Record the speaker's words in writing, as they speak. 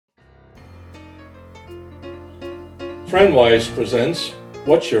FranWise presents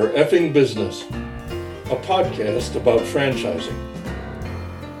What's Your Effing Business? A podcast about franchising.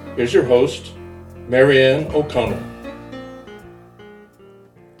 Here's your host, Marianne O'Connell.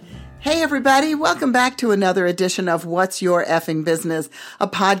 Hey everybody, welcome back to another edition of What's Your Effing Business, a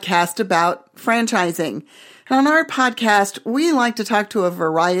podcast about franchising. And on our podcast, we like to talk to a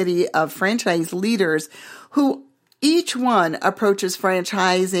variety of franchise leaders who each one approaches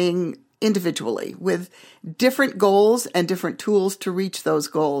franchising individually with different goals and different tools to reach those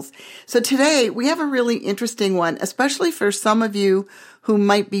goals. So today we have a really interesting one, especially for some of you who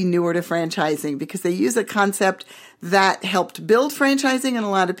might be newer to franchising, because they use a concept that helped build franchising and a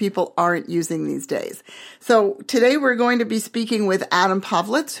lot of people aren't using these days. So today we're going to be speaking with Adam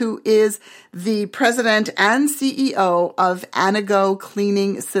Povlitz, who is the president and CEO of Anago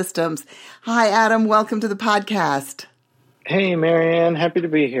Cleaning Systems. Hi, Adam. Welcome to the podcast. Hey, Marianne. Happy to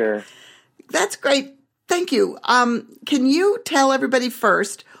be here. That's great. Thank you. Can you tell everybody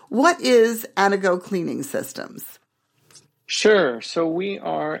first, what is Anago Cleaning Systems? Sure. So we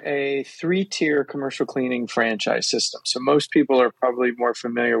are a 3-tier commercial cleaning franchise system. So most people are probably more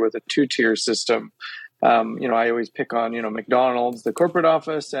familiar with a 2-tier system. I always pick on, McDonald's, the corporate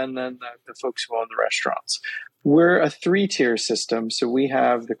office, and then the folks who own the restaurants. We're a 3-tier system. So we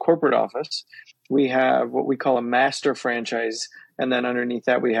have the corporate office. We have what we call a master franchise. And then underneath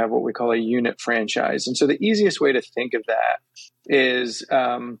that, we have what we call a unit franchise. And so the easiest way to think of that is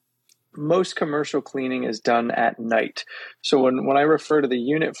most commercial cleaning is done at night. So when I refer to the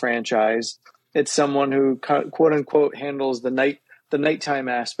unit franchise, it's someone who quote unquote handles the nighttime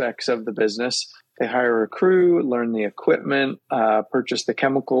aspects of the business. They hire a crew, learn the equipment, purchase the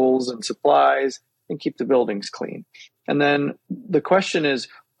chemicals and supplies, and keep the buildings clean. And then the question is,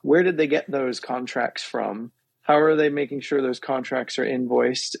 where did they get those contracts from? How are they making sure those contracts are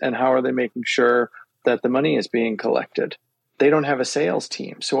invoiced? And how are they making sure that the money is being collected? They don't have a sales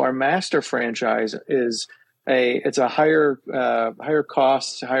team. So our master franchise is a higher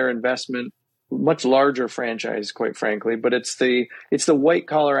cost, higher investment, much larger franchise, quite frankly, but it's the white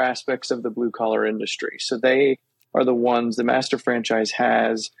collar aspects of the blue collar industry. So they are the ones, the master franchise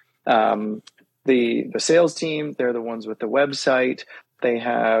has the sales team. They're the ones with the website. They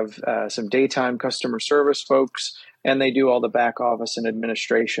have some daytime customer service folks, and they do all the back office and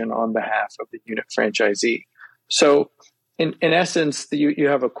administration on behalf of the unit franchisee. So in essence, you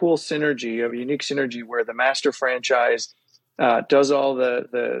have a cool synergy, you have a unique synergy where the master franchise does all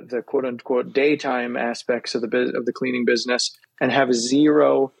the quote unquote daytime aspects of the cleaning business and have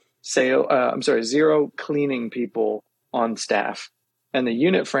zero cleaning people on staff. And the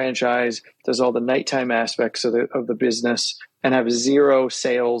unit franchise does all the nighttime aspects of the business and have zero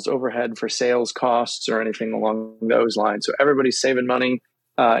sales overhead for sales costs or anything along those lines. So everybody's saving money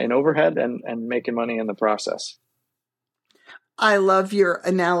in overhead and making money in the process. I love your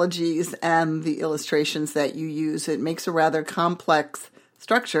analogies and the illustrations that you use. It makes a rather complex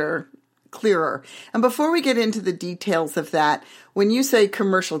structure clearer. And before we get into the details of that, when you say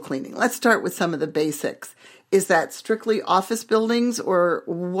commercial cleaning, let's start with some of the basics. Is that strictly office buildings, or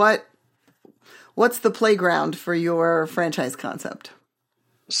what's the playground for your franchise concept?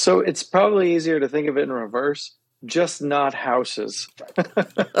 So it's probably easier to think of it in reverse, just not houses,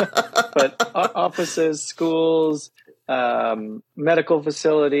 but offices, schools, medical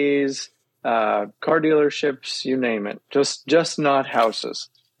facilities, car dealerships, you name it, just not houses.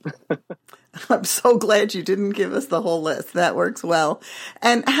 I'm so glad you didn't give us the whole list. That works well.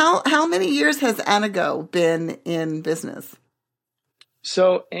 And how many years has Anago been in business?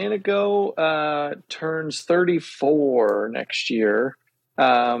 So Anago turns 34 next year. We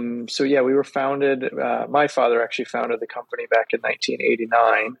were founded, my father actually founded the company back in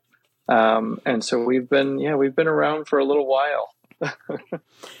 1989. And so we've been around for a little while.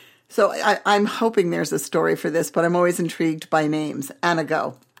 So I'm hoping there's a story for this, but I'm always intrigued by names.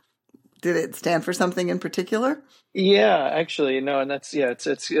 Anago. Did it stand for something in particular? Yeah, actually, no, and it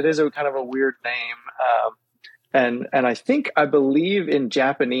is a kind of a weird name, and I believe in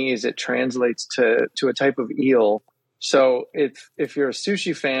Japanese it translates to a type of eel. So if you're a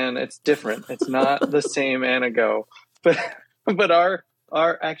sushi fan, it's different. It's not the same Anago, but our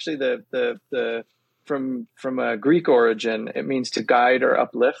actually the from a Greek origin, it means to guide or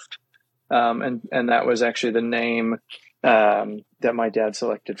uplift, and that was actually the name that my dad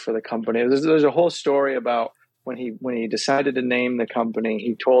selected for the company. There's a whole story about when he decided to name the company.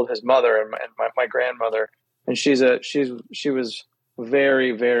 He told his mother and my grandmother, and she was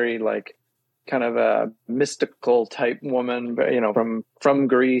very, very like kind of a mystical type woman, from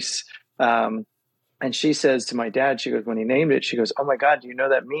Greece. And she says to my dad, she goes, when he named it, she goes, "Oh my God, do you know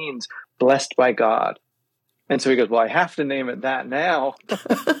that means blessed by God?" And so he goes, well, I have to name it that now.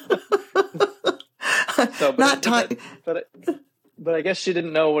 So, but I guess she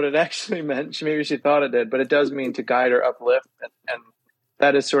didn't know what it actually meant. Maybe she thought it did, but it does mean to guide or uplift. And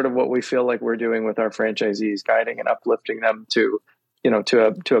that is sort of what we feel like we're doing with our franchisees, guiding and uplifting them to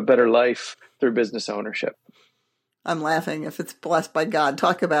a better life through business ownership. I'm laughing. If it's blessed by God,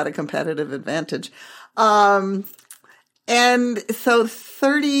 talk about a competitive advantage. And so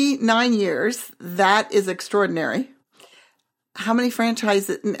 39 years, that is extraordinary. How many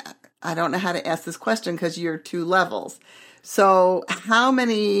franchises? I don't know how to ask this question because you're 2 levels. So how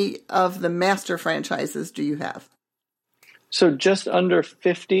many of the master franchises do you have? So just under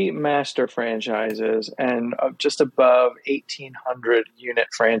 50 master franchises and just above 1,800 unit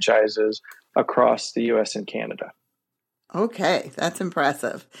franchises across the U.S. and Canada. Okay, that's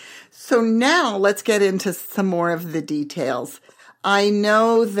impressive. So now let's get into some more of the details. I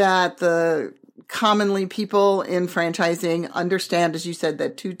know that commonly people in franchising understand, as you said,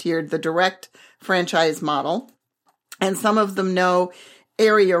 that 2-tiered, the direct franchise model. And some of them know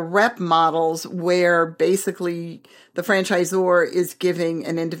area rep models where basically the franchisor is giving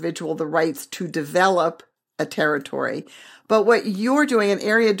an individual the rights to develop a territory. But what you're doing, an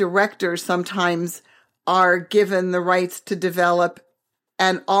area directors sometimes are given the rights to develop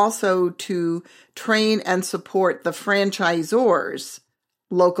and also to train and support the franchisors,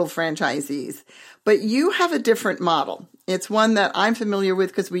 local franchisees. But you have a different model. It's one that I'm familiar with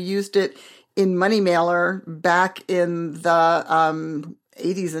because we used it in Money Mailer back in the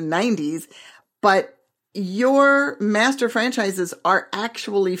 80s and 90s. But your master franchises are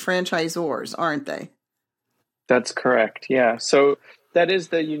actually franchisors, aren't they? That's correct. Yeah. So that is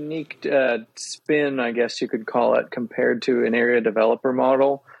the unique spin, I guess you could call it, compared to an area developer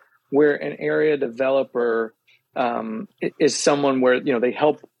model, where an area developer is someone where, they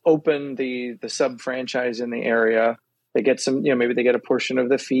help open the sub franchise in the area. They get some, maybe they get a portion of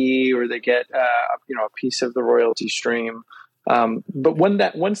the fee, or they get, a piece of the royalty stream. But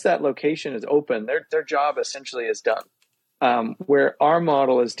once that location is open, their job essentially is done. Where our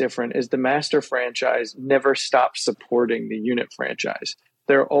model is different is the master franchise never stops supporting the unit franchise.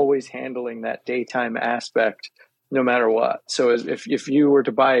 They're always handling that daytime aspect no matter what. So if you were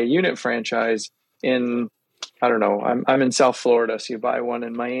to buy a unit franchise in, I don't know, I'm in South Florida, so you buy one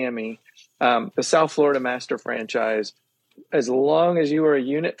in Miami, the South Florida master franchise, as long as you are a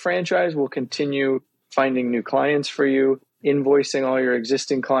unit franchise, will continue finding new clients for you, invoicing all your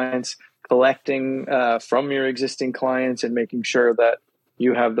existing clients, collecting from your existing clients, and making sure that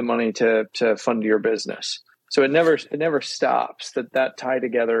you have the money to fund your business. So it never stops. That tie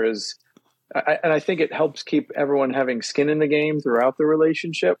together is, and I think it helps keep everyone having skin in the game throughout the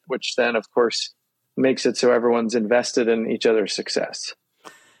relationship, which then, of course, makes it so everyone's invested in each other's success.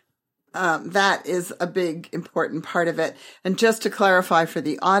 That is a big, important part of it. And just to clarify for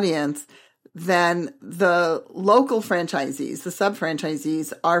the audience, then the local franchisees, the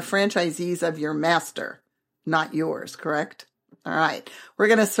sub-franchisees, are franchisees of your master, not yours, correct? All right. We're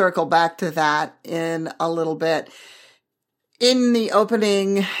going to circle back to that in a little bit. In the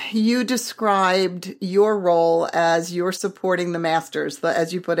opening, you described your role as you're supporting the masters,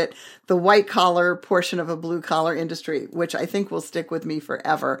 as you put it, the white-collar portion of a blue-collar industry, which I think will stick with me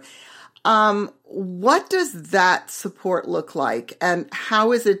forever. What does that support look like, and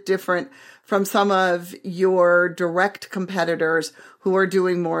how is it different from some of your direct competitors who are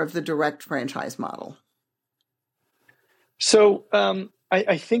doing more of the direct franchise model? So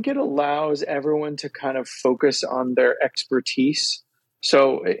I think it allows everyone to kind of focus on their expertise.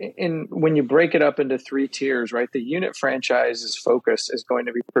 So when you break it up into 3 tiers, right, the unit franchise's focus is going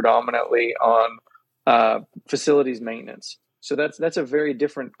to be predominantly on facilities maintenance. So that's a very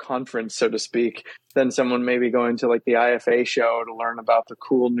different conference, so to speak, than someone maybe going to like the IFA show to learn about the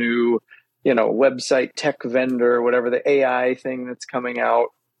cool new, website tech vendor, whatever the AI thing that's coming out.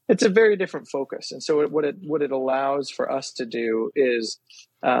 It's a very different focus. And so what it allows for us to do is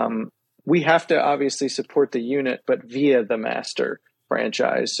we have to obviously support the unit, but via the master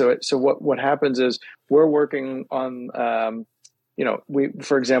franchise. So what happens is we're working on,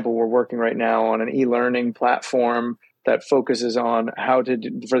 for example, we're working right now on an e-learning platform that focuses on how to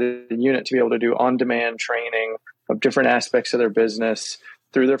do, for the unit to be able to do on-demand training of different aspects of their business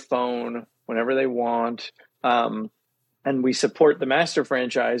through their phone whenever they want. And we support the master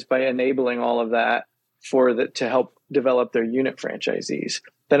franchise by enabling all of that to help develop their unit franchisees.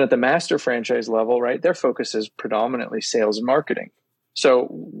 Then at the master franchise level, right, their focus is predominantly sales and marketing.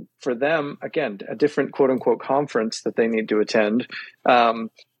 So for them, again, a different quote unquote conference that they need to attend.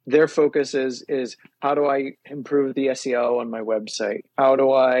 Their focus is how do I improve the SEO on my website? How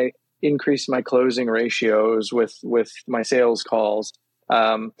do I increase my closing ratios with my sales calls?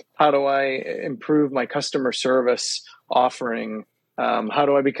 How do I improve my customer service offering? How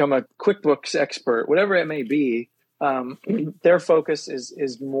do I become a QuickBooks expert? Whatever it may be, their focus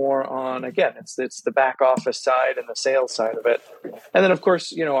is more on, again, it's the back office side and the sales side of it. And then, of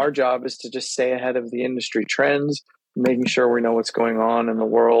course, our job is to just stay ahead of the industry trends, making sure we know what's going on in the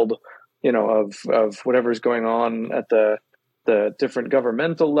world, of whatever's going on at the different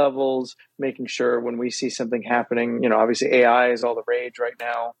governmental levels, making sure when we see something happening, obviously AI is all the rage right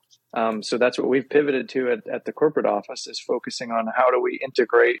now. So that's what we've pivoted to at the corporate office, is focusing on how do we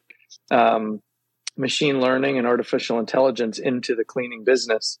integrate machine learning and artificial intelligence into the cleaning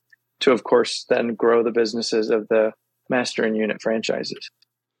business to, of course, then grow the businesses of the master and unit franchises.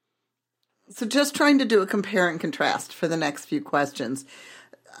 So just trying to do a compare and contrast for the next few questions.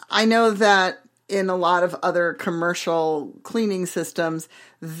 I know that in a lot of other commercial cleaning systems,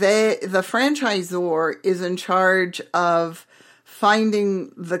 the franchisor is in charge of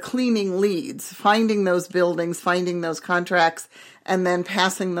finding the cleaning leads, finding those buildings, finding those contracts, and then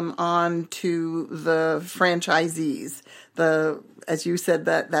passing them on to the franchisees, as you said,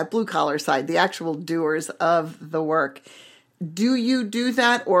 that blue collar side, the actual doers of the work. Do you do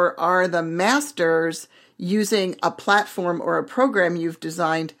that, or are the masters using a platform or a program you've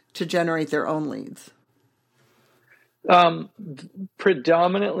designed to generate their own leads?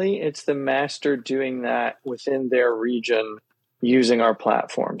 Predominantly, it's the master doing that within their region using our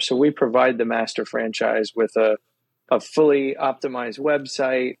platform. So we provide the master franchise with a fully optimized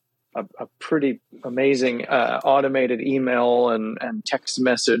website, a pretty amazing automated email and text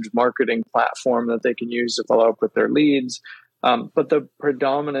message marketing platform that they can use to follow up with their leads. But the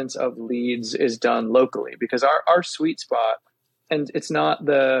predominance of leads is done locally, because our sweet spot, and it's not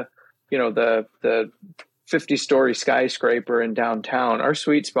the 50-story skyscraper in downtown. Our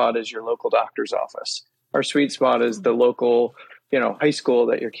sweet spot is your local doctor's office. Our sweet spot is the local, high school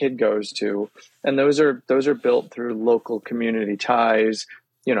that your kid goes to. And those are built through local community ties,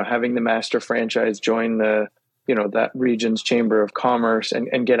 having the master franchise join that region's chamber of commerce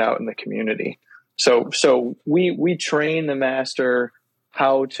and get out in the community. So we train the master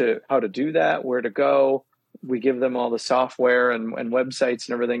how to do that, where to go. We give them all the software and websites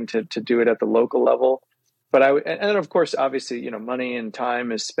and everything to do it at the local level. But and of course, obviously, money and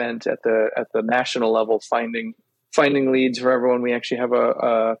time is spent at the national level finding leads for everyone. We actually have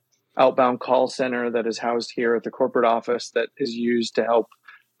a outbound call center that is housed here at the corporate office that is used to help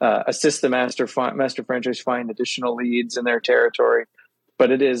assist the master franchise find additional leads in their territory.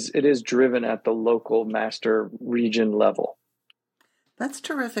 But it is driven at the local master region level. That's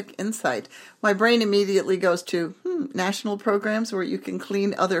terrific insight. My brain immediately goes to national programs where you can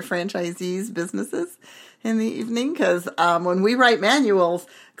clean other franchisees' businesses in the evening. Because when we write manuals,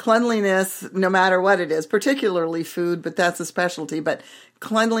 cleanliness, no matter what it is, particularly food, but that's a specialty, but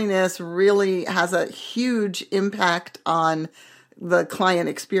cleanliness really has a huge impact on the client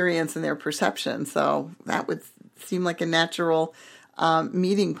experience and their perception. So that would seem like a natural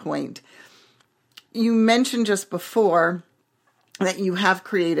meeting point. You mentioned just before that you have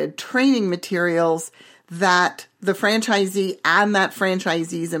created training materials that the franchisee and that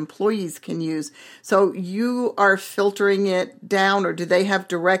franchisee's employees can use. So you are filtering it down, or do they have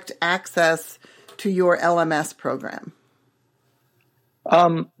direct access to your LMS program?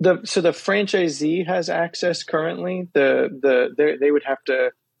 So the franchisee has access currently. They would have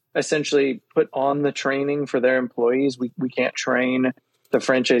to essentially put on the training for their employees. We can't train the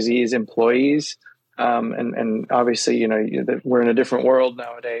franchisee's employees. And obviously, we're in a different world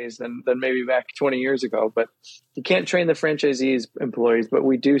nowadays than maybe back 20 years ago, but you can't train the franchisee's employees, but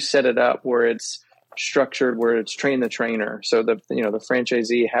we do set it up where it's structured, where it's train the trainer. So the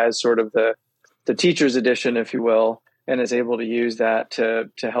franchisee has sort of the teacher's edition, if you will, and is able to use that to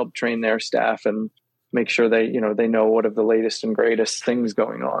help train their staff and make sure they know what are the latest and greatest things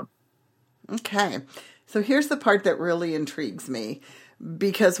going on. Okay. So here's the part that really intrigues me.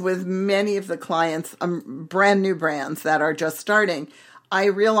 Because with many of the clients, brand new brands that are just starting, I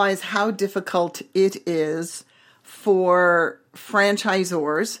realize how difficult it is for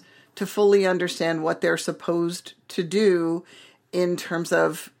franchisors to fully understand what they're supposed to do in terms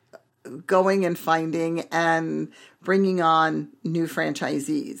of going and finding and bringing on new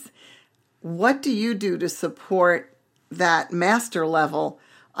franchisees. What do you do to support that master level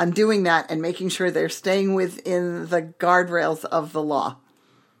on doing that and making sure they're staying within the guardrails of the law?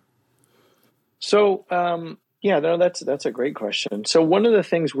 So, that's a great question. So one of the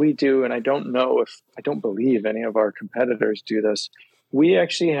things we do, and I don't believe any of our competitors do this, we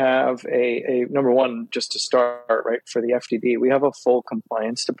actually have a number one, just to start, right, for the FDD, we have a full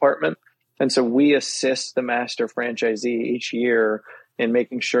compliance department. And so we assist the master franchisee each year in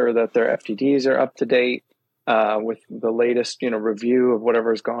making sure that their FDDs are up to date with the latest, review of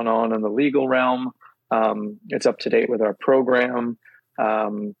whatever's gone on in the legal realm. It's up to date with our program.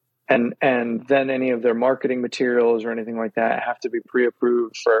 And then any of their marketing materials or anything like that have to be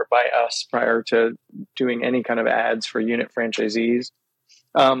pre-approved by us prior to doing any kind of ads for unit franchisees.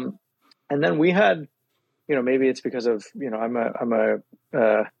 And then we had, maybe it's because of, I'm a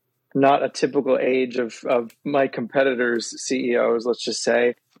not a typical age of my competitors' CEOs, let's just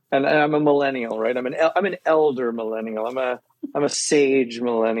say, and I'm a millennial, right? I'm an elder millennial. I'm a sage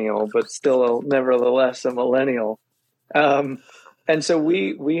millennial, but still nevertheless a millennial. And so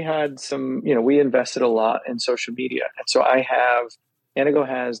we had some, we invested a lot in social media. And so Anago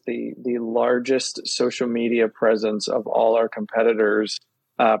has the largest social media presence of all our competitors,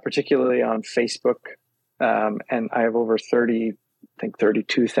 particularly on Facebook. And I have over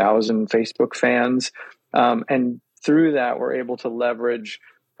 32,000 Facebook fans. And through that, we're able to leverage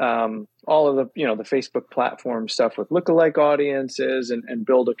all of the, the Facebook platform stuff with lookalike audiences and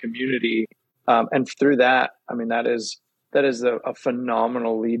build a community. And through that, that is a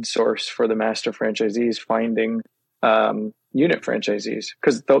phenomenal lead source for the master franchisees finding unit franchisees,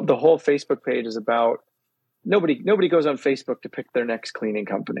 because the whole Facebook page is about nobody goes on Facebook to pick their next cleaning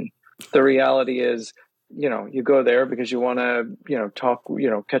company. The reality is, you go there because you want to, talk,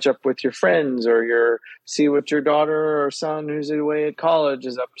 catch up with your friends or see what your daughter or son who's away at college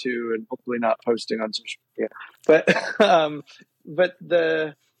is up to, and hopefully not posting on social media. But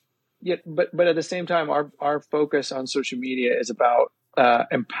at the same time, our focus on social media is about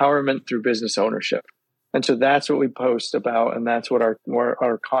empowerment through business ownership. And so that's what we post about, and that's what our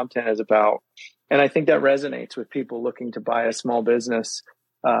content is about. And I think that resonates with people looking to buy a small business.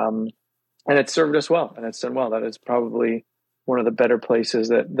 And it's served us well, and it's done well. That is probably one of the better places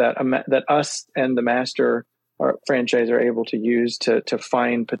that us and the master franchise are able to use to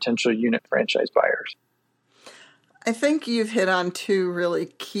find potential unit franchise buyers. I think you've hit on two really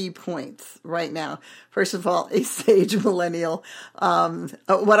key points right now. First of all, a sage millennial.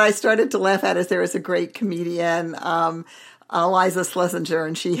 What I started to laugh at is there is a great comedian, Eliza Schlesinger,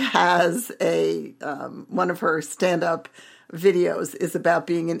 and she has one of her stand-up videos is about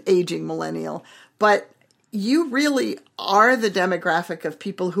being an aging millennial. But you really are the demographic of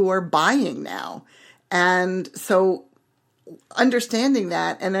people who are buying now. And so understanding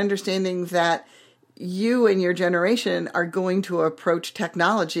that and understanding that you and your generation are going to approach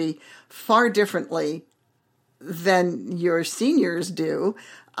technology far differently than your seniors do,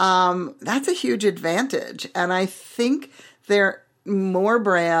 that's a huge advantage. And I think more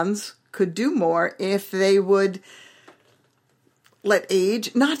brands could do more if they would let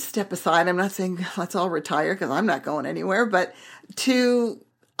age not step aside. I'm not saying let's all retire because I'm not going anywhere, but to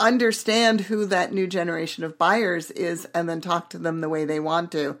understand who that new generation of buyers is and then talk to them the way they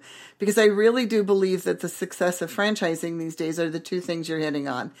want to. Because I really do believe that the success of franchising these days are the two things you're hitting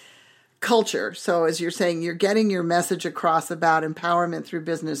on. Culture. So as you're saying, you're getting your message across about empowerment through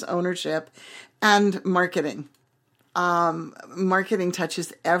business ownership, and marketing. Marketing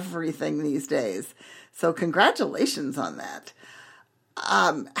touches everything these days. So congratulations on that.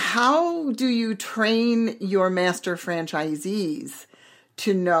 How do you train your master franchisees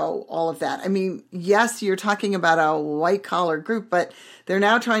to know all of that? I mean, yes, you're talking about a white collar group, but they're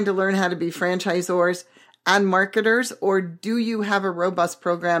now trying to learn how to be franchisors and marketers, or do you have a robust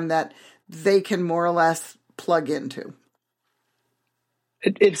program that they can more or less plug into?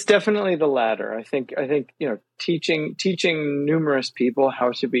 It's definitely the latter. I think teaching numerous people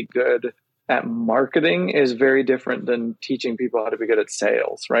how to be good at marketing is very different than teaching people how to be good at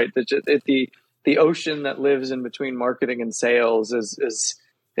sales, right? The ocean that lives in between marketing and sales is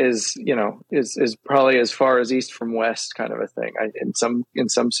probably as far as east from west kind of a thing in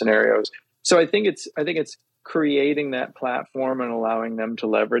some scenarios. So I think it's creating that platform and allowing them to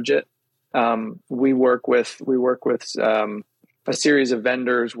leverage it. We work with a series of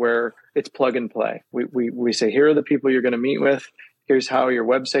vendors where it's plug and play. We say, here are the people you're going to meet with. Here's how your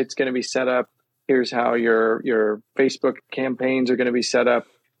website's going to be set up. Here's how your Facebook campaigns are going to be set up.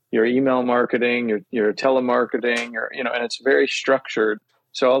 Your email marketing, your telemarketing, and it's very structured.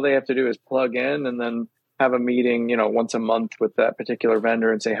 So all they have to do is plug in and then have a meeting, once a month with that particular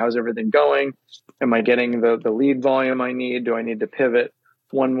vendor and say, how's everything going? Am I getting the lead volume I need? Do I need to pivot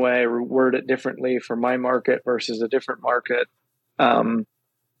one way or word it differently for my market versus a different market? And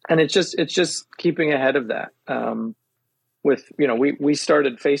it's just keeping ahead of that. We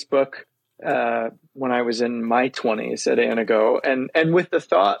started Facebook when I was in my 20s at Anago, and with the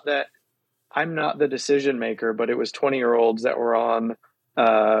thought that I'm not the decision maker, but it was 20-year-olds that were on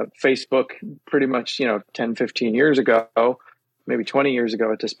Facebook pretty much, 10, 15 years ago, maybe 20 years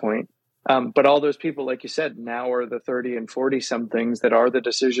ago at this point. But all those people, like you said, now are the 30 and 40 somethings that are the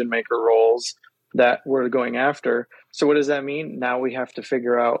decision maker roles that we're going after. So what does that mean? Now we have to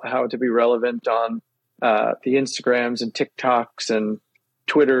figure out how to be relevant on the Instagrams and TikToks and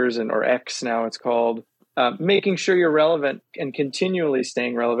Twitters or X now it's called, making sure you're relevant and continually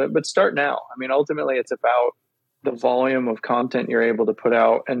staying relevant, but start now. I mean, ultimately it's about the volume of content you're able to put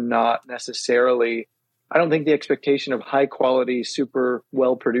out and not necessarily, I don't think the expectation of high quality, super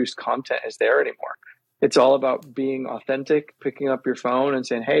well produced content is there anymore. It's all about being authentic, picking up your phone and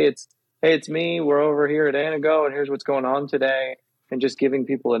saying, hey, it's me. We're over here at Anago and here's what's going on today. And just giving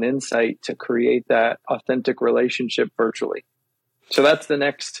people an insight to create that authentic relationship virtually. So that's the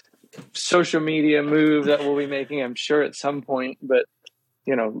next social media move that we'll be making, I'm sure, at some point. But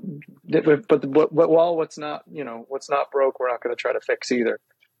what's not broke, we're not going to try to fix either.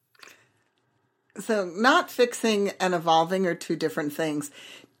 So not fixing and evolving are two different things.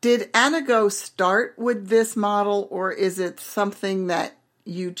 Did Anago start with this model, or is it something that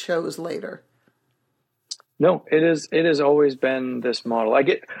you chose later? No, it has always been this model.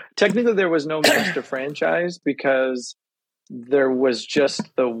 Technically there was no master franchise because there was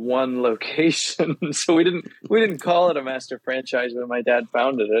just the one location. So we didn't call it a master franchise when my dad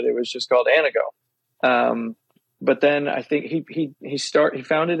founded it. It was just called Anago. But then I think he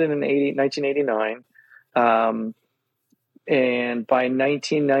founded it in 1989. And by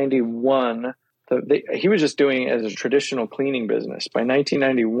 1991, he was just doing it as a traditional cleaning business. By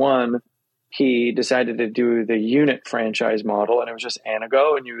 1991, he decided to do the unit franchise model, and it was just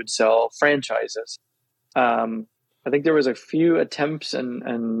Anago, and you would sell franchises. I think there was a few attempts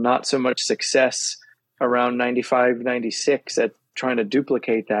and not so much success around 95, 96 at trying to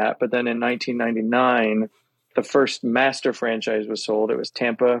duplicate that. But then in 1999, the first master franchise was sold. It was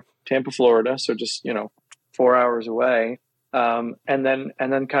Tampa, Florida. So just, 4 hours away. And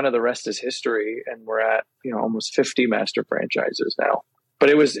then kind of the rest is history. And we're at, almost 50 master franchises now.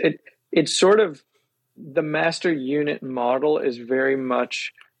 But it's sort of, the master unit model is very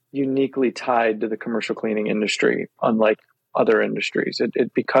much uniquely tied to the commercial cleaning industry, unlike other industries.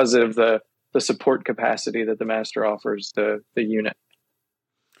 It because of the support capacity that the master offers the unit.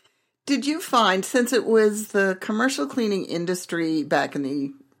 Did you find, since it was the commercial cleaning industry back in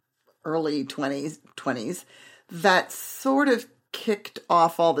the early 20s, that sort of kicked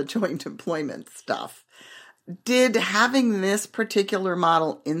off all the joint employment stuff, did having this particular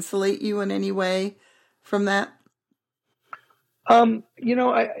model insulate you in any way from that? I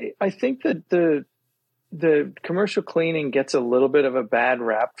think that the commercial cleaning gets a little bit of a bad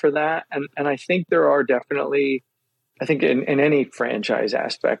rap for that. And I think there are definitely, I think in any franchise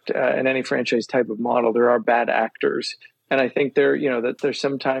aspect, in any franchise type of model, there are bad actors. And I think that there's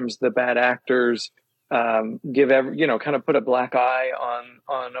sometimes the bad actors kind of put a black eye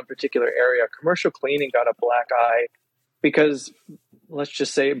on a particular area. Commercial cleaning got a black eye because, let's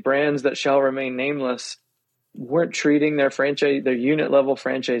just say, brands that shall remain nameless weren't treating their unit level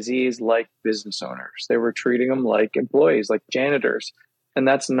franchisees like business owners. They were treating them like employees, like janitors. And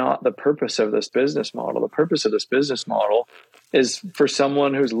that's not the purpose of this business model. The purpose of this business model is for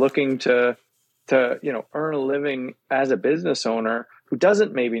someone who's looking to earn a living as a business owner who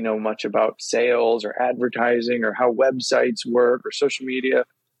doesn't maybe know much about sales or advertising or how websites work or social media,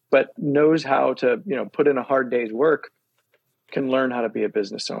 but knows how to, put in a hard day's work, can learn how to be a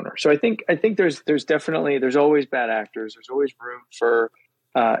business owner. So I think there's definitely, there's always bad actors. There's always room for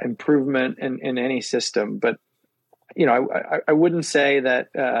improvement in any system. But, I wouldn't say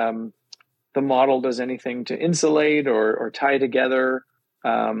that the model does anything to insulate or tie together.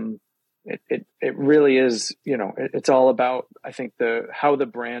 It really is, it's all about, I think, how the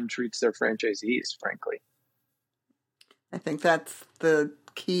brand treats their franchisees, frankly. I think that's the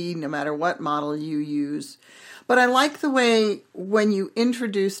key, no matter what model you use. But I like the way when you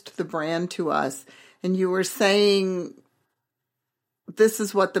introduced the brand to us and you were saying, this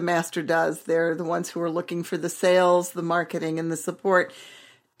is what the master does. They're the ones who are looking for the sales, the marketing, and the support.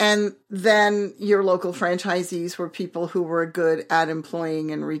 And then your local franchisees were people who were good at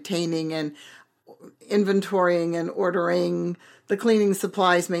employing and retaining and inventorying and ordering the cleaning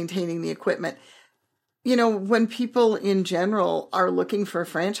supplies, maintaining the equipment. When people in general are looking for a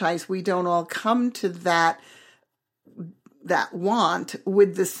franchise, we don't all come to that want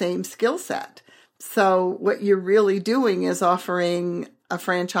with the same skill set. So what you're really doing is offering a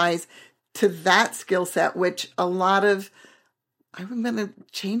franchise to that skill set, which a lot of I'm going to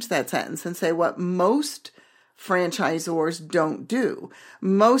change that sentence and say what most franchisors don't do.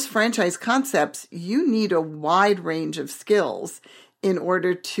 Most franchise concepts, you need a wide range of skills in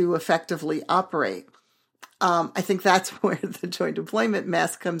order to effectively operate. I think that's where the joint employment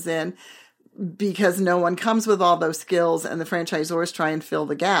mess comes in, because no one comes with all those skills and the franchisors try and fill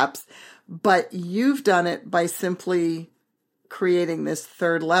the gaps. But you've done it by simply creating this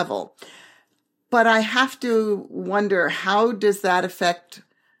third level. But I have to wonder, how does that affect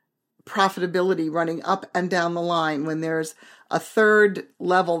profitability running up and down the line when there's a third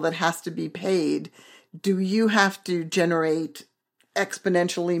level that has to be paid? Do you have to generate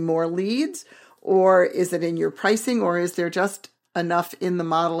exponentially more leads, or is it in your pricing, or is there just enough in the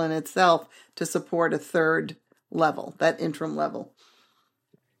model in itself to support a third level, that interim level?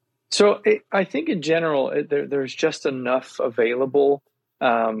 So I think in general, there's just enough available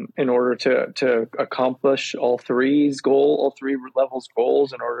in order to accomplish all three levels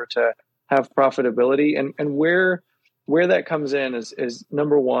goals in order to have profitability. And where that comes in is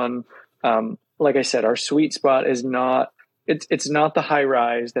number one, like I said, our sweet spot is not, it's not the high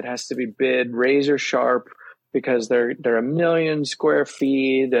rise that has to be bid razor sharp because they're 1 million square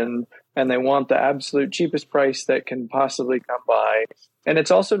feet and they want the absolute cheapest price that can possibly come by. And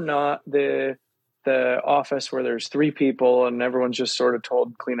it's also not the office where there's 3 people and everyone's just sort of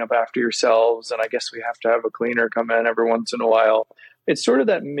told clean up after yourselves. And I guess we have to have a cleaner come in every once in a while. It's sort of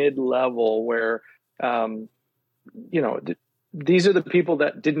that mid-level where, these are the people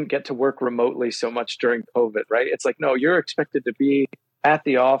that didn't get to work remotely so much during COVID, right? It's like, no, you're expected to be at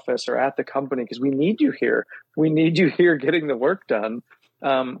the office or at the company because we need you here. We need you here getting the work done.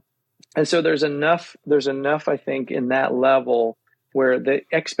 And so there's enough, I think, in that level where the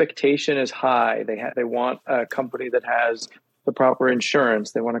expectation is high. They want a company that has the proper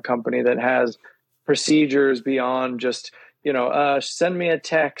insurance. They want a company that has procedures beyond just, send me a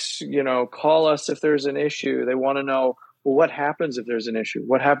text, call us if there's an issue. They want to know, well, what happens if there's an issue?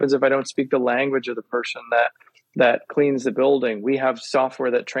 What happens if I don't speak the language of the person that cleans the building? We have software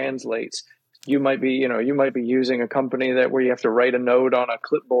that translates. You might be using a company where you have to write a note on a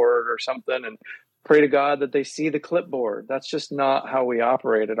clipboard or something and pray to God that they see the clipboard. That's just not how we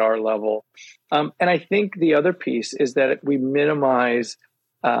operate at our level. And I think the other piece is that we minimize,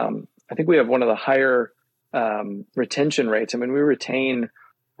 I think we have one of the higher retention rates. I mean, we retain,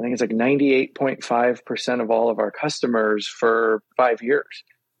 I think it's like 98.5% of all of our customers for 5 years.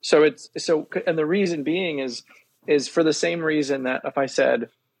 And the reason being is for the same reason that if I said,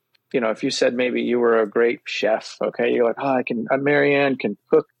 if you said maybe you were a great chef, okay, you're like, Marianne can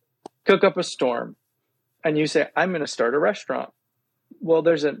cook up a storm, and you say, I'm going to start a restaurant. Well,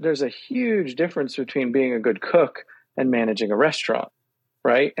 there's a huge difference between being a good cook and managing a restaurant,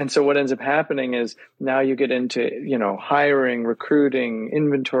 right? And so what ends up happening is now you get into, hiring, recruiting,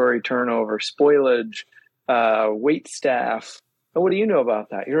 inventory turnover, spoilage, wait staff. And what do you know about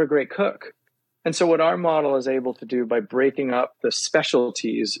that? You're a great cook. And so what our model is able to do by breaking up the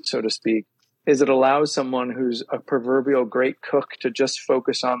specialties, so to speak, is it allows someone who's a proverbial great cook to just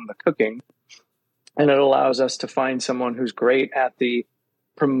focus on the cooking. And it allows us to find someone who's great at the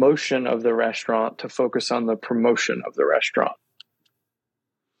promotion of the restaurant to focus on the promotion of the restaurant.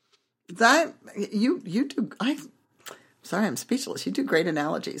 That you do. Sorry, I'm speechless. You do great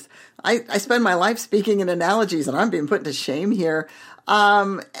analogies. I spend my life speaking in analogies, and I'm being put to shame here.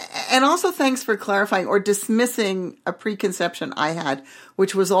 And also thanks for clarifying or dismissing a preconception I had,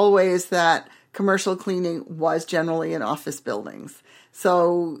 which was always that commercial cleaning was generally in office buildings.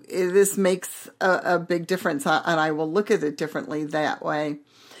 So this makes a big difference, and I will look at it differently that way.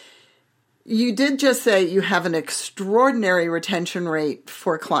 You did just say you have an extraordinary retention rate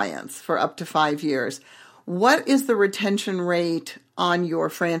for clients for up to 5 years. What is the retention rate on your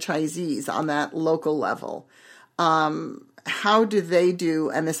franchisees on that local level? How do they do?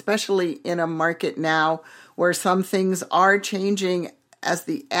 And especially in a market now where some things are changing as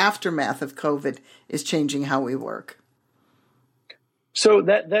the aftermath of COVID is changing how we work. So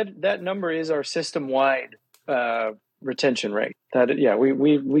that number is our system-wide retention rate.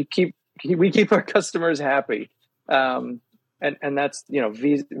 We keep our customers happy. And that's,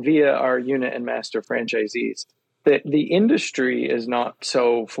 via our unit and master franchisees. The industry is not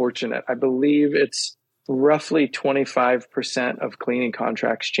so fortunate. I believe it's roughly 25% of cleaning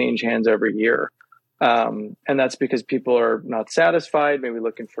contracts change hands every year. And that's because people are not satisfied, maybe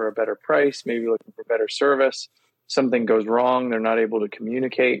looking for a better price, maybe looking for better service. Something goes wrong. They're not able to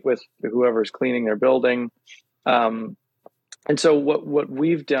communicate with whoever's cleaning their building. And so what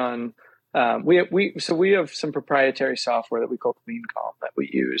we've done, we have some proprietary software that we call CleanCom that we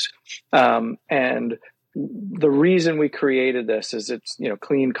use. And the reason we created this is it's,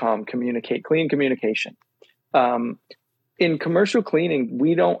 clean, calm, communicate, clean communication. In commercial cleaning,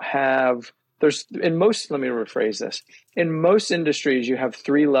 we don't have, let me rephrase this. In most industries, you have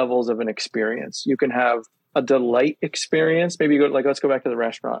 3 levels of an experience. You can have a delight experience. Maybe you go, let's go back to the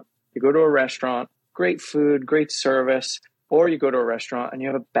restaurant. You go to a restaurant, great food, great service, or you go to a restaurant and you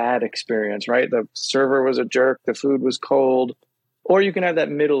have a bad experience, right? The server was a jerk, the food was cold. Or you can have that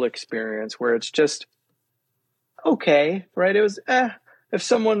middle experience where it's just okay, right? It was, if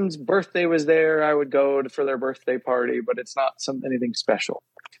someone's birthday was there, I would go for their birthday party, but it's not anything special.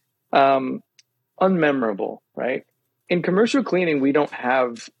 Unmemorable, right? In commercial cleaning, we don't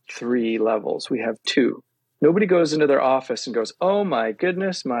have 3 levels. We have 2. Nobody goes into their office and goes, oh my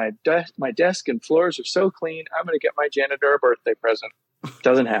goodness, my desk and floors are so clean, I'm going to get my janitor a birthday present.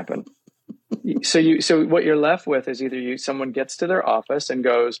 Doesn't happen. So what you're left with is either someone gets to their office and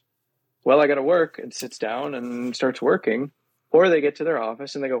goes, well, I got to work, and sits down and starts working, or they get to their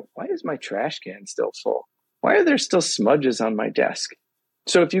office and they go, why is my trash can still full? Why are there still smudges on my desk?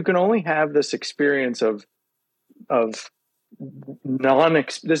 So if you can only have this experience of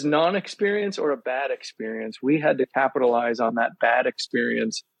non-experience or a bad experience, we had to capitalize on that bad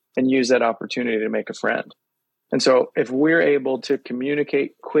experience and use that opportunity to make a friend. And so if we're able to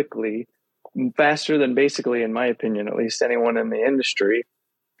communicate quickly, faster than basically, in my opinion, at least anyone in the industry,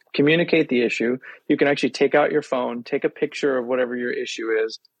 communicate the issue. You can actually take out your phone, take a picture of whatever your issue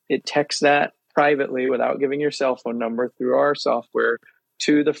is. It texts that privately without giving your cell phone number through our software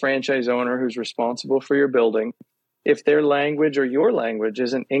to the franchise owner who's responsible for your building. If their language or your language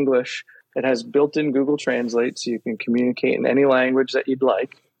isn't English, it has built-in Google Translate, so you can communicate in any language that you'd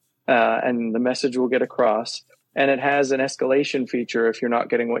like, and the message will get across. And it has an escalation feature. If you're not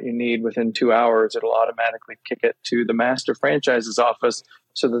getting what you need within 2 hours, it'll automatically kick it to the master franchise's office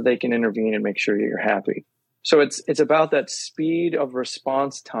so that they can intervene and make sure you're happy. So it's about that speed of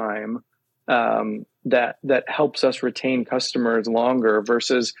response time that helps us retain customers longer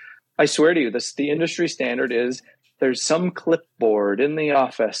versus, I swear to you, the industry standard is there's some clipboard in the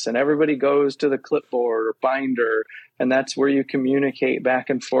office and everybody goes to the clipboard or binder, and that's where you communicate back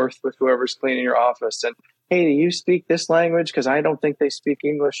and forth with whoever's cleaning your office. And hey, do you speak this language? Because I don't think they speak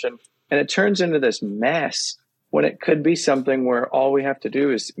English. And it turns into this mess when it could be something where all we have to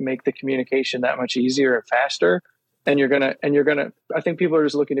do is make the communication that much easier and faster. And I think people are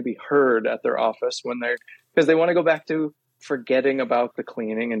just looking to be heard at their office because they want to go back to forgetting about the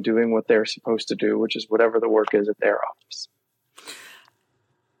cleaning and doing what they're supposed to do, which is whatever the work is at their office.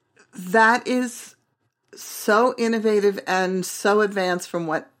 That is so innovative and so advanced from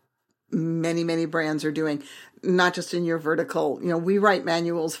what many, many brands are doing, not just in your vertical. We write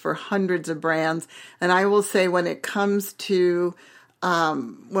manuals for hundreds of brands. And I will say when it comes to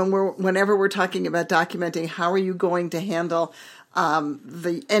whenever we're talking about documenting, how are you going to handle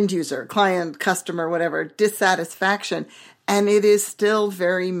the end user, client, customer, whatever, dissatisfaction, and it is still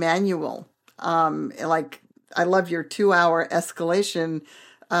very manual. Like I love your 2-hour escalation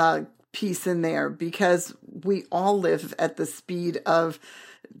piece in there, because we all live at the speed of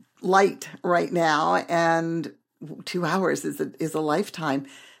light right now, and 2 hours is a lifetime.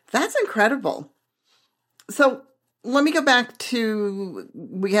 That's incredible. So let me go back to,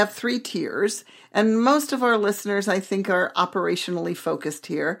 we have 3 tiers, and most of our listeners, I think, are operationally focused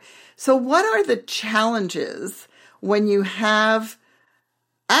here. So what are the challenges when you have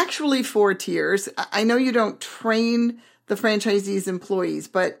actually 4 tiers? I know you don't train the franchisees' employees,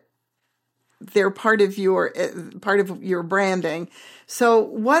 but they're part of your branding. So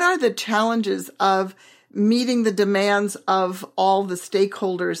what are the challenges of meeting the demands of all the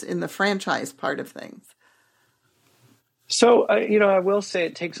stakeholders in the franchise part of things? So, I will say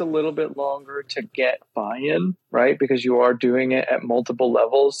it takes a little bit longer to get buy-in, right? Because you are doing it at multiple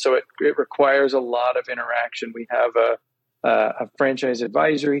levels. So it requires a lot of interaction. We have a franchise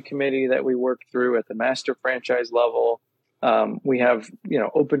advisory committee that we work through at the master franchise level. We have,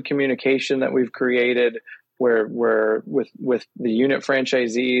 open communication that we've created where with the unit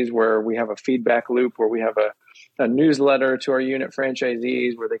franchisees, where we have a feedback loop, where we have a newsletter to our unit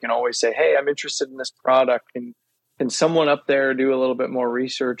franchisees where they can always say, hey, I'm interested in this product. Can someone up there do a little bit more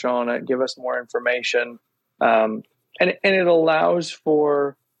research on it, give us more information? And it allows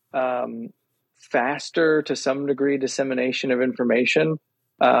for faster, to some degree, dissemination of information.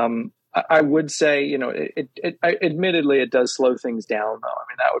 I would say, admittedly, it does slow things down, though. I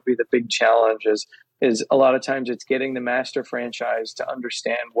mean, that would be the big challenge is a lot of times it's getting the master franchise to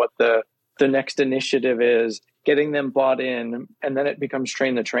understand what the next initiative is, getting them bought in, and then it becomes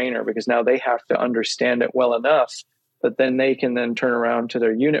train the trainer, because now they have to understand it well enough but then they can then turn around to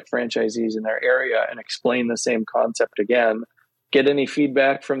their unit franchisees in their area and explain the same concept again, get any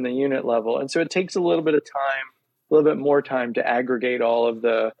feedback from the unit level. And so it takes a little bit of time, a little bit more time to aggregate all of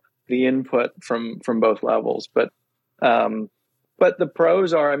the input from both levels. But the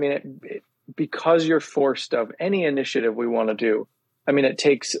pros are, I mean, because you're forced of any initiative we want to do. I mean, it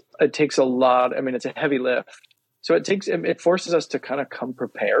takes a lot. I mean, it's a heavy lift. So it forces us to kind of come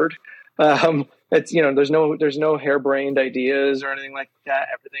prepared. It's, there's no harebrained ideas or anything like that.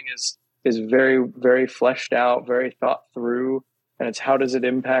 Everything is very, very fleshed out, very thought through. And it's how does it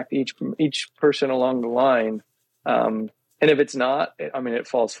impact each person along the line. And if it's not, it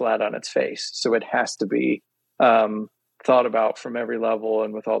falls flat on its face. So it has to be thought about from every level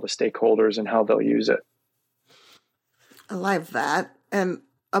and with all the stakeholders and how they'll use it. I love that. And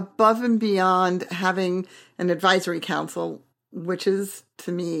above and beyond having an advisory council, which is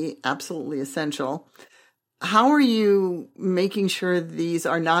to me absolutely essential, how are you making sure these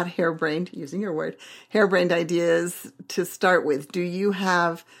are not harebrained, using your word, harebrained ideas to start with? Do you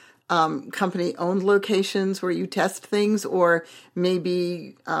have company-owned locations where you test things, or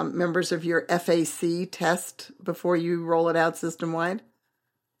maybe members of your FAC test before you roll it out system-wide?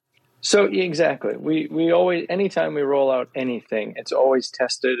 So exactly. We always, anytime we roll out anything, it's always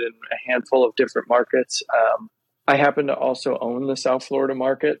tested in a handful of different markets. I happen to also own the South Florida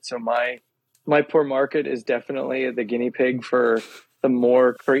market, so my poor market is definitely the guinea pig for the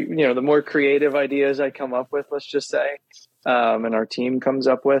more creative ideas I come up with, let's just say, and our team comes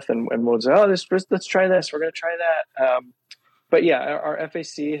up with, and we'll say, let's try this. We're going to try that. But yeah, our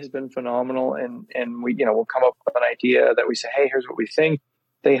FAC has been phenomenal, and we'll come up with an idea that we say, hey, here's what we think.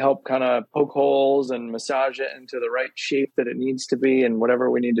 They help kind of poke holes and massage it into the right shape that it needs to be, and whatever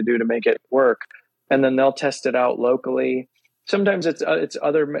we need to do to make it work. And then they'll test it out locally. Sometimes it's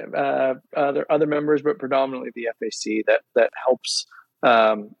other members, but predominantly the FAC that helps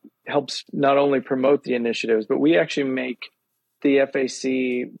not only promote the initiatives, but we actually make the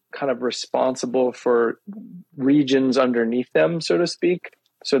FAC kind of responsible for regions underneath them, so to speak.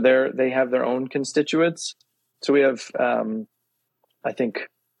 So they have their own constituents. So we have, I think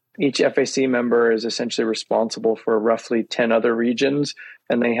each FAC member is essentially responsible for roughly 10 other regions,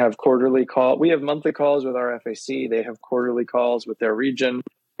 and they have quarterly call. We have monthly calls with our FAC. They have quarterly calls with their region,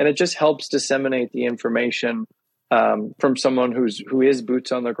 and it just helps disseminate the information from someone who is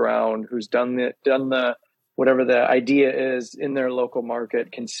boots on the ground, who's done the whatever the idea is in their local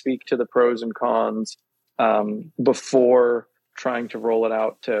market, can speak to the pros and cons before trying to roll it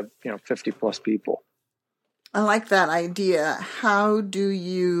out to 50 plus people. I like that idea. How do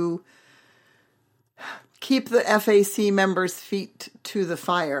you keep the FAC members' feet to the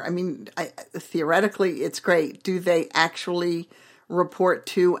fire? I mean, theoretically, it's great. Do they actually report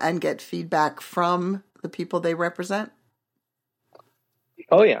to and get feedback from the people they represent?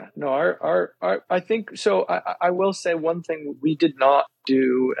 Oh yeah, no. Our I think so. I will say one thing: we did not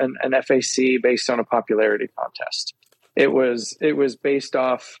do an FAC based on a popularity contest. It was based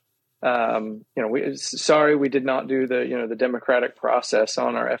off. We did not do the democratic process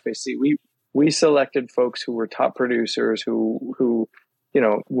on our FAC. We selected folks who were top producers who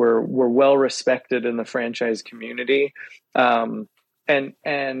were well respected in the franchise community,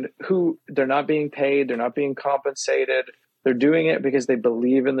 and who they're not being paid, they're not being compensated. They're doing it because they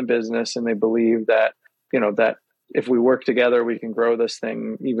believe in the business, and they believe that that if we work together, we can grow this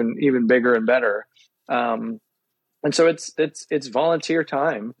thing even bigger and better. And so it's volunteer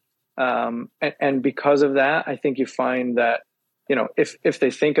time. And because of that, I think you find that, if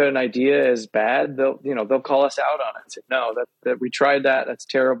they think an idea is bad, they'll call us out on it and say, no, that we tried that. That's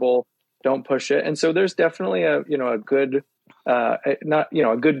terrible. Don't push it. And so there's definitely a good, a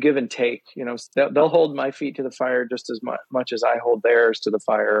good give and take. They'll hold my feet to the fire just as much as I hold theirs to the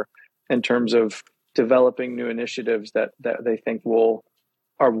fire in terms of developing new initiatives that they think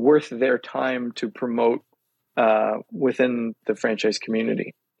are worth their time to promote within the franchise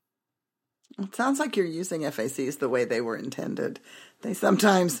community. It sounds like you're using FACs the way they were intended. They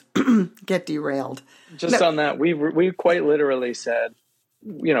sometimes get derailed. Just on that, we quite literally said,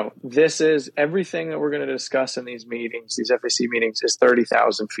 this is everything that we're going to discuss in these meetings, these FAC meetings, is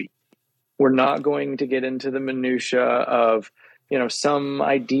 30,000 feet. We're not going to get into the minutia of, some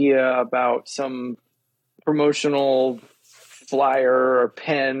idea about some promotional flyer or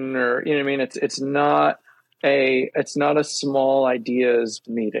pen or, it's not a small ideas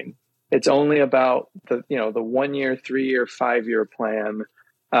meeting. It's only about the 1 year, 3 year, 5 year plan,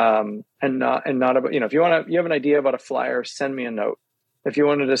 and not about, if you have an idea about a flyer, send me a note. If you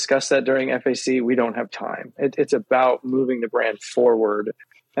want to discuss that during FAC, we don't have time. It's about moving the brand forward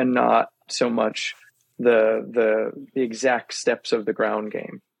and not so much, the exact steps of the ground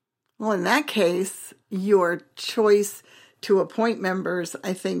game. Well, in that case, your choice to appoint members,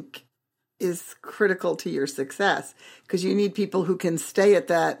 I think, is critical to your success, because you need people who can stay at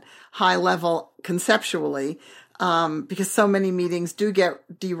that high level conceptually, because so many meetings do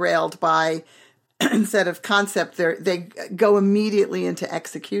get derailed by, instead of concept, they go immediately into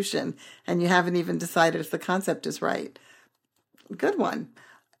execution, and you haven't even decided if the concept is right. Good one.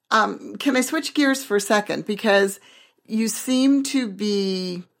 Can I switch gears for a second? Because you seem to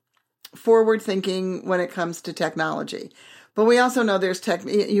be forward thinking when it comes to technology. But we also know there's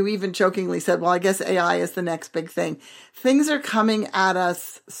you even jokingly said, well, I guess AI is the next big thing. Things are coming at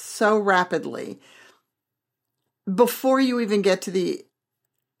us so rapidly. Before you even get to the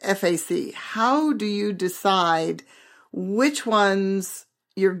FAC, how do you decide which ones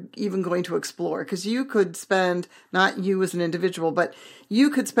you're even going to explore? Because you could spend, not you as an individual, but you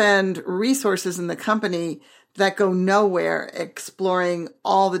could spend resources in the company that go nowhere exploring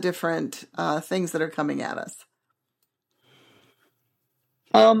all the different things that are coming at us.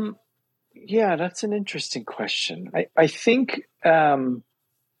 Yeah, that's an interesting question. I think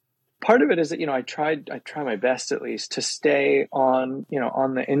part of it is that, I try my best at least to stay on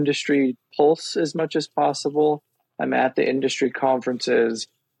the industry pulse as much as possible. I'm at the industry conferences.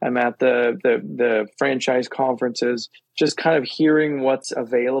 I'm at the franchise conferences, just kind of hearing what's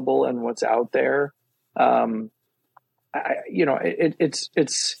available and what's out there. It's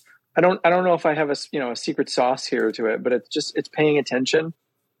I don't know if I have a secret sauce here to it, but it's paying attention.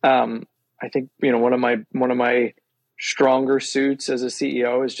 I think one of my stronger suits as a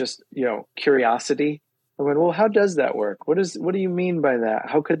CEO is just curiosity. I went, well, how does that work? What do you mean by that?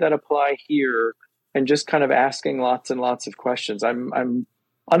 How could that apply here? And just kind of asking lots and lots of questions. I'm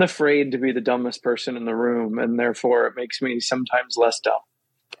unafraid to be the dumbest person in the room, and therefore it makes me sometimes less dumb.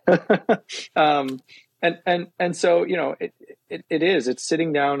 And so it's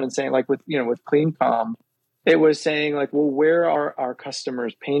sitting down and saying, like with CleanCom, it was saying like, well, where are our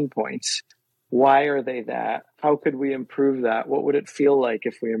customers' pain points? Why are they that? How could we improve that? What would it feel like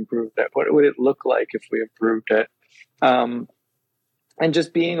if we improved it? What would it look like if we improved it? And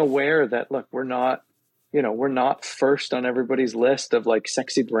just being aware that, look, we're not first on everybody's list of like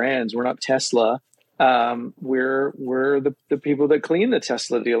sexy brands. We're not Tesla. We're the people that clean the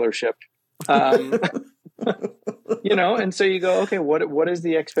Tesla dealership. And so you go, okay, what is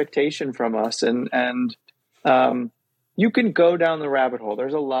the expectation from us? And you can go down the rabbit hole.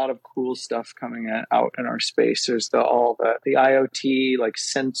 There's a lot of cool stuff coming out in our space. There's the IoT, like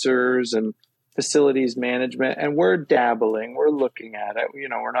sensors and facilities management, and we're dabbling, we're looking at it.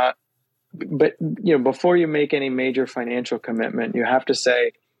 We're not, but before you make any major financial commitment, literally,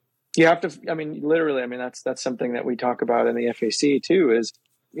 that's something that we talk about in the FAC too,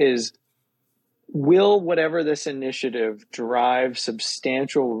 is will whatever this initiative drive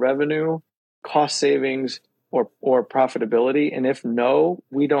substantial revenue, cost savings, or profitability? And if no,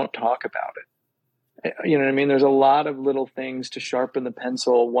 we don't talk about it. You know what I mean? There's a lot of little things to sharpen the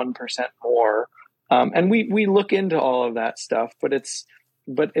pencil 1% more. And we look into all of that stuff, but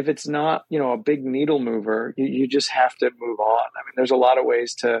if it's not, a big needle mover, you just have to move on. I mean, there's a lot of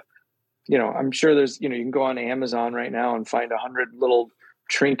ways to, I'm sure there's, you can go on Amazon right now and find 100 little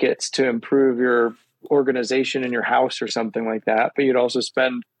trinkets to improve your organization in your house or something like that. But you'd also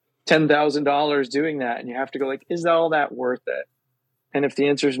spend $10,000 doing that. And you have to go like, is all that worth it? And if the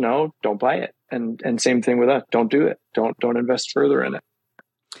answer is no, don't buy it. And same thing with us. Don't do it. Don't invest further in it.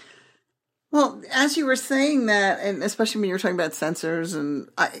 Well, as you were saying that, and especially when you were talking about sensors, and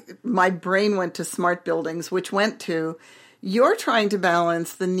my brain went to smart buildings, which went to, you're trying to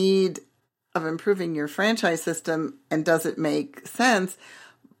balance the need of improving your franchise system, and does it make sense?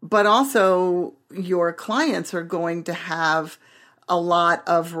 But also your clients are going to have a lot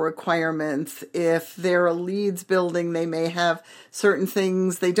of requirements. If they're a leads building, they may have certain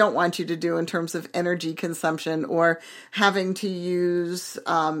things they don't want you to do in terms of energy consumption, or having to use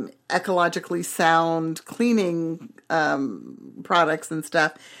ecologically sound cleaning products and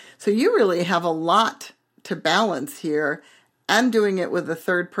stuff. So you really have a lot to balance here, and doing it with a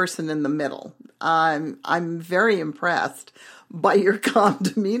third person in the middle. I'm very impressed by your calm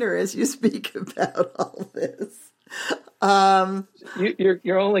demeanor as you speak about all this.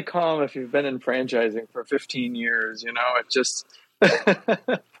 You're only calm if you've been in franchising for 15 years. It just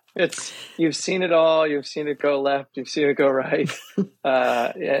you've seen it all. You've seen it go left. You've seen it go right,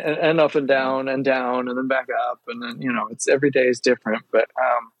 and up and down and then back up, and then it's every day is different. But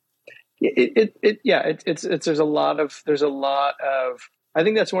there's a lot of. I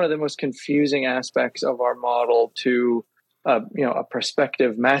think that's one of the most confusing aspects of our model to a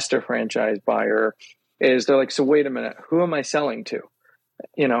prospective master franchise buyer. is they're like, so wait a minute, who am I selling to?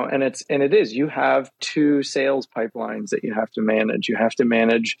 It is, you have two sales pipelines that you have to manage. You have to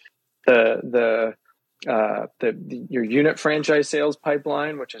manage your unit franchise sales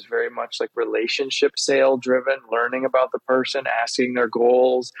pipeline, which is very much like relationship sale driven, learning about the person, asking their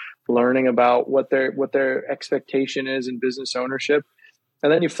goals, learning about what their expectation is in business ownership.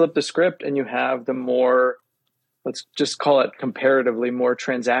 And then you flip the script and you have the more, let's just call it comparatively more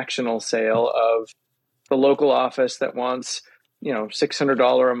transactional sale of the local office that wants,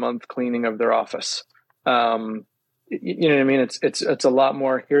 $600 a month cleaning of their office. You know what I mean? It's a lot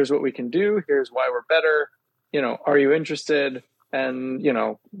more, here's what we can do. Here's why we're better. Are you interested? And,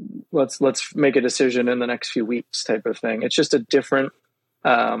 let's make a decision in the next few weeks type of thing. It's just a different,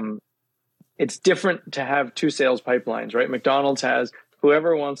 it's different to have two sales pipelines, right? McDonald's has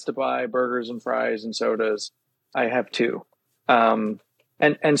whoever wants to buy burgers and fries and sodas. I have two. And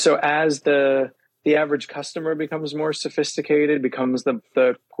so as the average customer becomes more sophisticated, becomes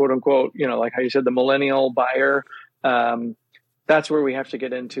the quote unquote, like how you said, the millennial buyer, that's where we have to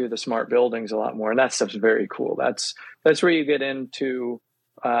get into the smart buildings a lot more. And that stuff's very cool. That's where you get into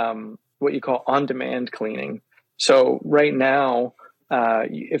what you call on-demand cleaning. So right now,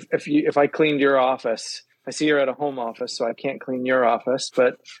 if I cleaned your office, I see you're at a home office, so I can't clean your office.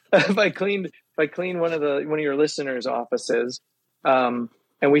 But if I clean one of your listeners' offices,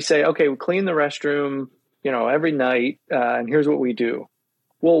 and we say, okay, we clean the restroom, every night, and here's what we do.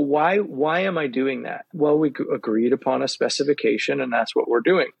 Well, why am I doing that? Well, we agreed upon a specification, and that's what we're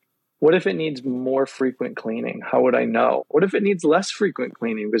doing. What if it needs more frequent cleaning? How would I know? What if it needs less frequent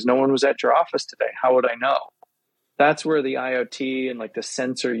cleaning because no one was at your office today? How would I know? That's where the IoT and like the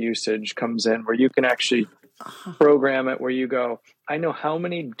sensor usage comes in, where you can actually program it, where you go, I know how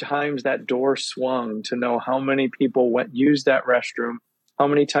many times that door swung to know how many people used that restroom, how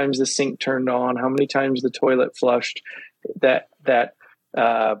many times the sink turned on, how many times the toilet flushed, that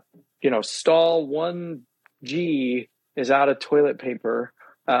stall 1G is out of toilet paper,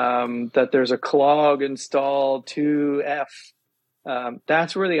 that there's a clog in stall 2F.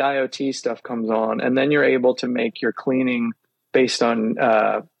 That's where the IoT stuff comes on. And then you're able to make your cleaning based on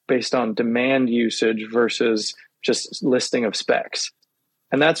demand usage versus just listing of specs.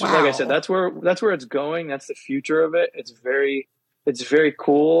 And that's, wow. Like I said, that's where it's going. That's the future of it. It's very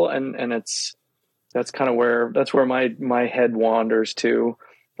cool. And that's where my head wanders to.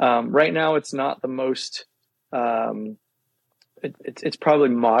 Right now it's not the most, it's probably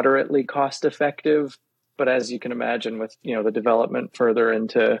moderately cost effective. But as you can imagine with, the development further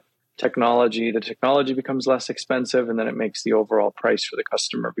into technology, the technology becomes less expensive, and then it makes the overall price for the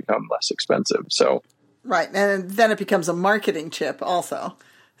customer become less expensive. So, right. And then it becomes a marketing chip also.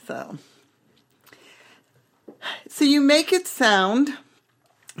 So you make it sound,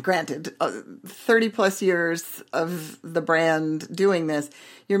 granted, 30 plus years of the brand doing this,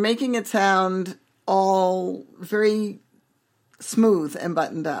 you're making it sound all very smooth and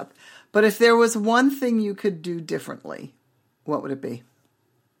buttoned up. But if there was one thing you could do differently, what would it be?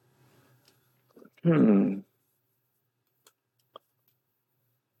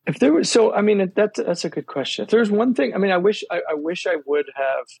 If there was, that's a good question. If there's one thing, I wish I would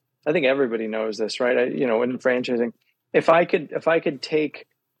have. I think everybody knows this, right? In franchising, if I could take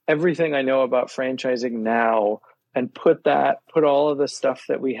everything I know about franchising now and put all of the stuff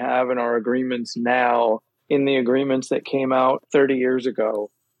that we have in our agreements now in the agreements that came out 30 years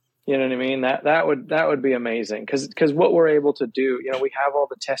ago. You know what I mean? That would be amazing. Because what we're able to do, we have all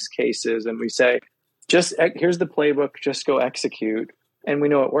the test cases and we say, here's the playbook, just go execute. And we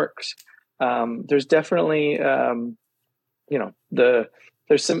know it works. There's definitely,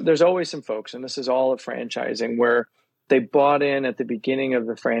 there's always some folks, and this is all of franchising, where they bought in at the beginning of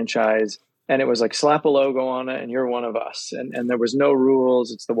the franchise and it was like slap a logo on it and you're one of us. And there was no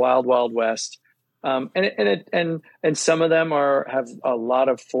rules. It's the wild, wild west. And some of them have a lot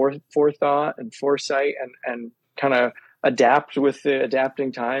of forethought and foresight and kind of adapt with the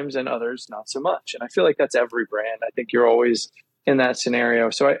adapting times, and others not so much. And I feel like that's every brand. I think you're always in that scenario.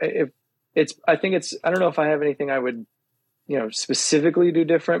 So I don't know if I have anything I would, specifically do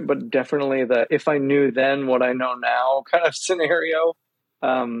different, but definitely if I knew then what I know now kind of scenario,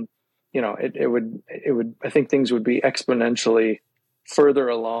 it would, I think things would be exponentially further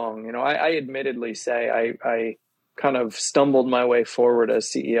along. I admittedly say I kind of stumbled my way forward as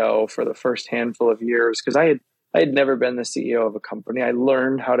CEO for the first handful of years because I had never been the CEO of a company. I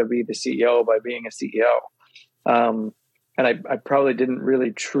learned how to be the CEO by being a CEO. And I probably didn't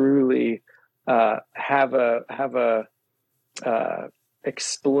really truly have a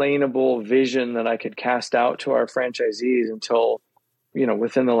explainable vision that I could cast out to our franchisees until,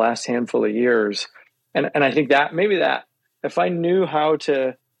 within the last handful of years. And I think that maybe that if I knew how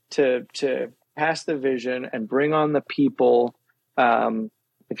to pass the vision and bring on the people,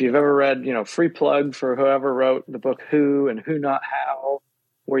 if you've ever read, free plug for whoever wrote the book, Who and Who Not How,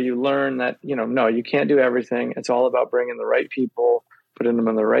 where you learn that, no, you can't do everything. It's all about bringing the right people, putting them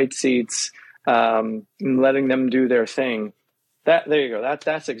in the right seats, and letting them do their thing. There you go.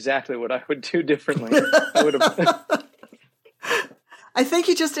 That's exactly what I would do differently. I would have. I think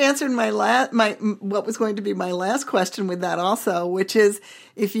you just answered what was going to be my last question with that also, which is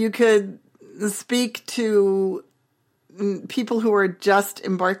if you could speak to people who are just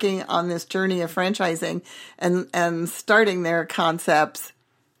embarking on this journey of franchising and starting their concepts.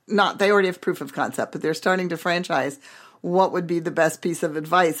 They already have proof of concept, but they're starting to franchise. What would be the best piece of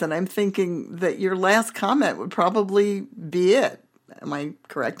advice? And I'm thinking that your last comment would probably be it. Am I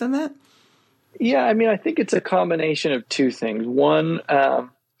correct on that? Yeah, I think it's a combination of two things. One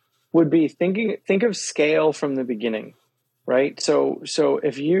would be think of scale from the beginning, right? So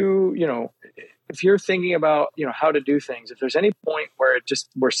if if you're thinking about how to do things, if there's any point where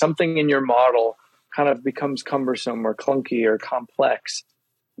where something in your model kind of becomes cumbersome or clunky or complex,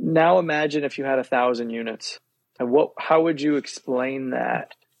 now imagine if you had 1,000 units, and how would you explain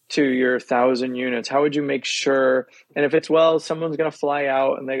that to your 1,000 units? How would you make sure? And if it's, someone's going to fly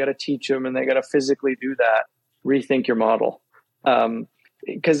out and they got to teach them and they got to physically do that, rethink your model.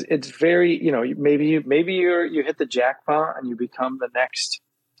 Because it's very, maybe you hit the jackpot and you become the next,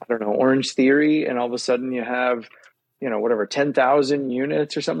 Orange Theory. And all of a sudden you have, 10,000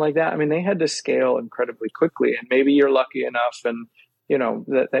 units or something like that. They had to scale incredibly quickly, and maybe you're lucky enough and,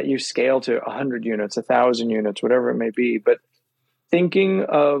 that you scale to 100 units, 1,000 units, whatever it may be. But thinking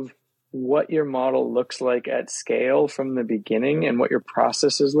of what your model looks like at scale from the beginning and what your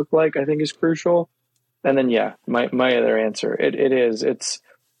processes look like, I think is crucial. And then, my other answer, it's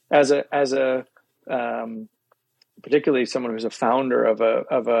as a particularly someone who's a founder of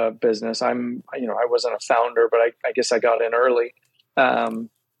a business. I wasn't a founder, but I guess I got in early.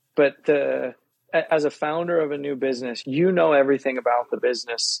 But as a founder of a new business, everything about the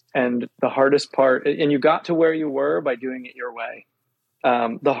business, and the hardest part, and you got to where you were by doing it your way.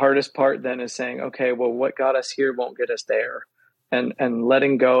 The hardest part then is saying, okay, well, what got us here won't get us there, and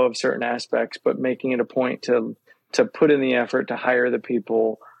letting go of certain aspects, but making it a point to put in the effort to hire the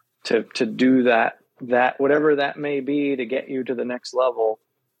people to do that whatever that may be to get you to the next level.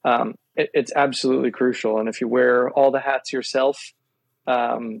 It's absolutely crucial. And if you wear all the hats yourself,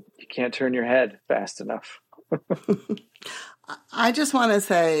 you can't turn your head fast enough. I just want to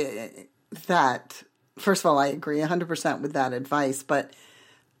say that, first of all, I agree 100% with that advice, but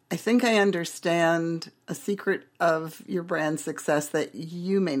I think I understand a secret of your brand's success that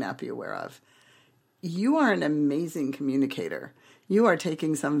you may not be aware of. You are an amazing communicator. You are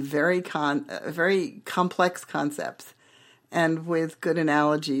taking some very complex concepts and with good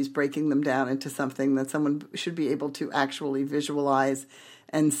analogies, breaking them down into something that someone should be able to actually visualize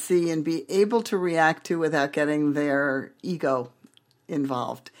and see and be able to react to without getting their ego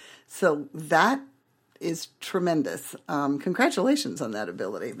involved. So that is tremendous. Congratulations on that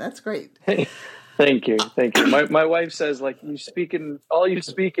ability. That's great. Thank you. My wife says, all you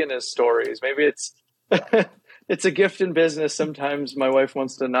speak in is stories. Maybe it's it's a gift in business. Sometimes my wife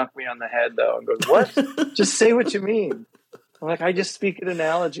wants to knock me on the head though and goes, "What? Just say what you mean." I'm like, I just speak an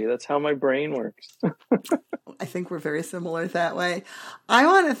analogy. That's how my brain works. I think we're very similar that way. I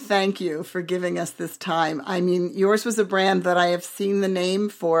want to thank you for giving us this time. Yours was a brand that I have seen the name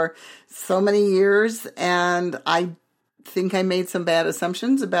for so many years, and I think I made some bad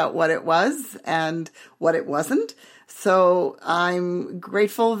assumptions about what it was and what it wasn't. So I'm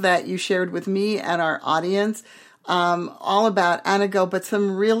grateful that you shared with me and our audience all about Anago, but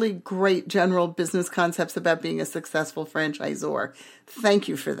some really great general business concepts about being a successful franchisor. Thank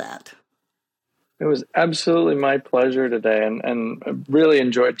you for that. It was absolutely my pleasure today, and I really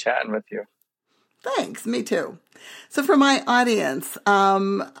enjoyed chatting with you. Thanks. Me too. So for my audience,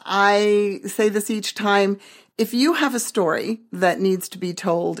 I say this each time. If you have a story that needs to be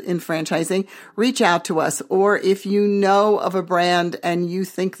told in franchising, reach out to us. Or if you know of a brand and you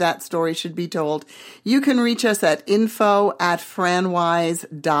think that story should be told, you can reach us at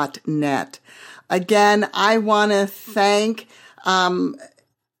info@franwise.net. Again, I want to thank, time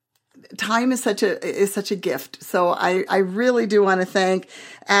is such a gift. So I really do want to thank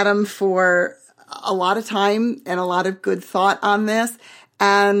Adam for a lot of time and a lot of good thought on this.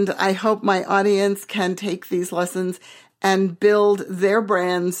 And I hope my audience can take these lessons and build their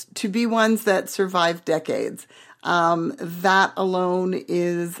brands to be ones that survive decades. That alone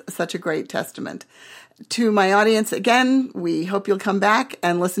is such a great testament. To my audience, again, we hope you'll come back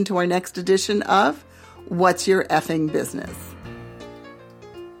and listen to our next edition of What's Your Effing Business?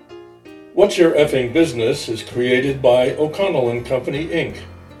 What's Your Effing Business is created by O'Connell & Company, Inc.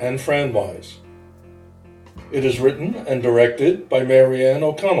 and Franwise. It is written and directed by Marianne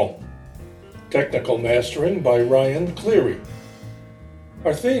O'Connell. Technical mastering by Ryan Cleary.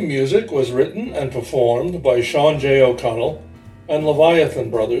 Our theme music was written and performed by Sean J. O'Connell and Leviathan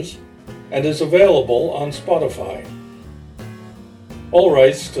Brothers and is available on Spotify. All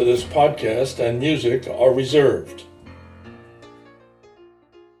rights to this podcast and music are reserved.